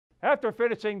After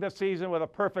finishing the season with a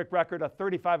perfect record of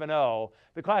 35-0,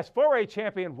 the Class 4A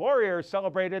champion Warriors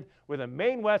celebrated with a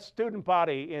Maine West student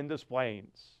body in Des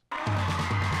Plaines.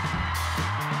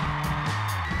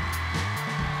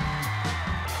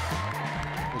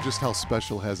 Well, just how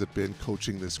special has it been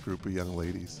coaching this group of young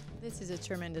ladies? This is a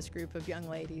tremendous group of young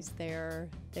ladies. They're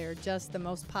just the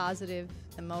most positive,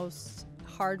 the most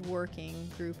hardworking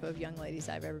group of young ladies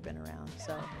I've ever been around.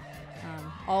 So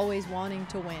always wanting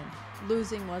to win.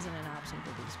 Losing wasn't an option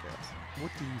for these girls.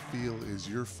 What do you feel is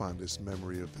your fondest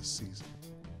memory of this season?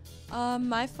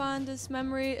 My fondest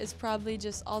memory is probably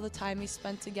just all the time we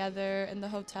spent together in the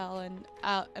hotel and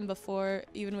out and before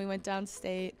even we went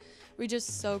downstate. We're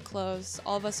just so close.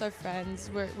 All of us are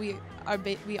friends. We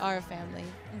are a family.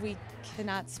 We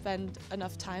cannot spend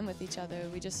enough time with each other.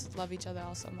 We just love each other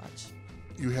all so much.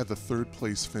 You had the third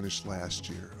place finish last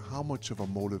year. How much of a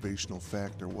motivational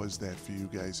factor was that for you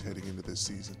guys heading into this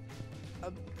season?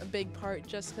 A big part,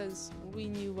 just because we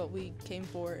knew what we came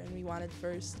for and we wanted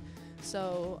first.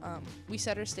 So we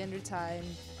set our standards high,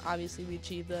 and obviously we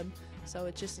achieved them. So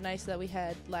it's just nice that we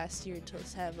had last year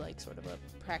to have like sort of a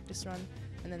practice run,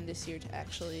 and then this year to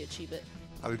actually achieve it.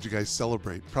 How did you guys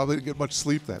celebrate? Probably didn't get much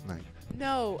sleep that night.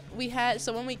 No, we had,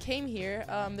 so when we came here,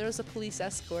 there was a police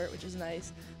escort, which is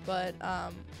nice, but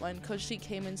when Coach T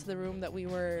came into the room that we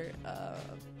were,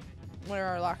 where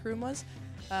our locker room was,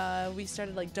 we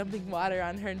started like dumping water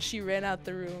on her and she ran out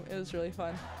the room. It was really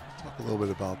fun. Talk a little bit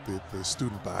about the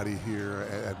student body here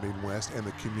at Maine West and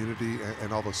the community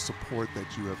and all the support that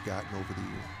you have gotten over the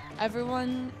years.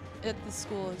 Everyone at the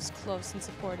school is close and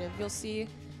supportive. You'll see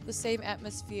the same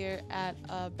atmosphere at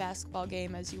a basketball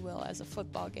game as you will as a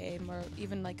football game or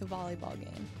even like a volleyball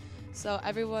game. So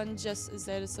everyone just is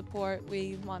there to support.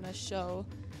 We want to show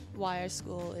why our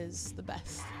school is the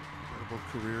best. Incredible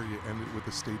career. You ended with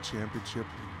the state championship.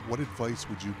 What advice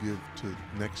would you give to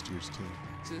next year's team?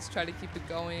 Just try to keep it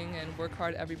going and work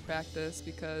hard every practice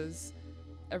because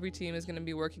every team is going to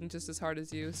be working just as hard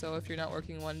as you. So if you're not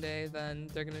working one day, then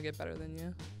they're going to get better than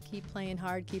you. Keep playing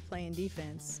hard, keep playing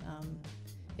defense.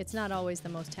 It's not always the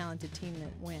most talented team that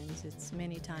wins. It's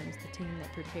many times the team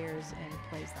that prepares and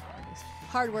plays the hardest.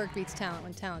 Hard work beats talent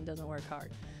when talent doesn't work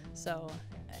hard. So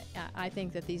I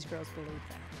think that these girls believe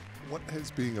that. What has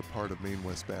being a part of Maine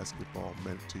West basketball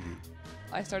meant to you?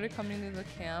 I started coming to the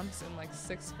camps in like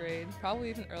 6th grade, probably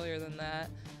even earlier than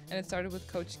that, and it started with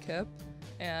Coach Kip.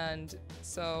 And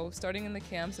so starting in the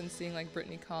camps and seeing like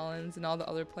Brittany Collins and all the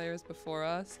other players before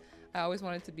us, I always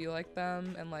wanted to be like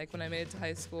them, and like when I made it to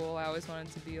high school, I always wanted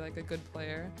to be like a good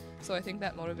player. So I think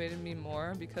that motivated me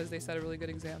more because they set a really good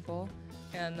example.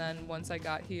 And then once I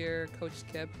got here, Coach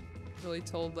Kip really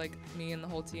told like me and the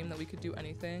whole team that we could do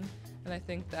anything. And I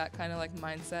think that kind of like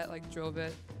mindset like drove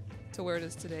it to where it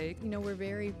is today. You know, we're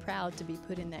very proud to be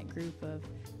put in that group of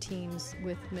teams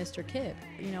with Mr. Kip,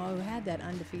 you know, who had that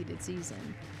undefeated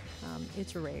season.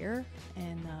 It's rare,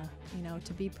 and you know,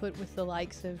 to be put with the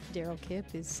likes of Daryl Kip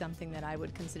is something that I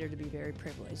would consider to be very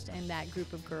privileged, and that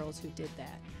group of girls who did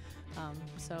that.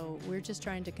 So we're just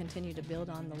trying to continue to build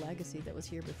on the legacy that was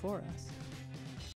here before us.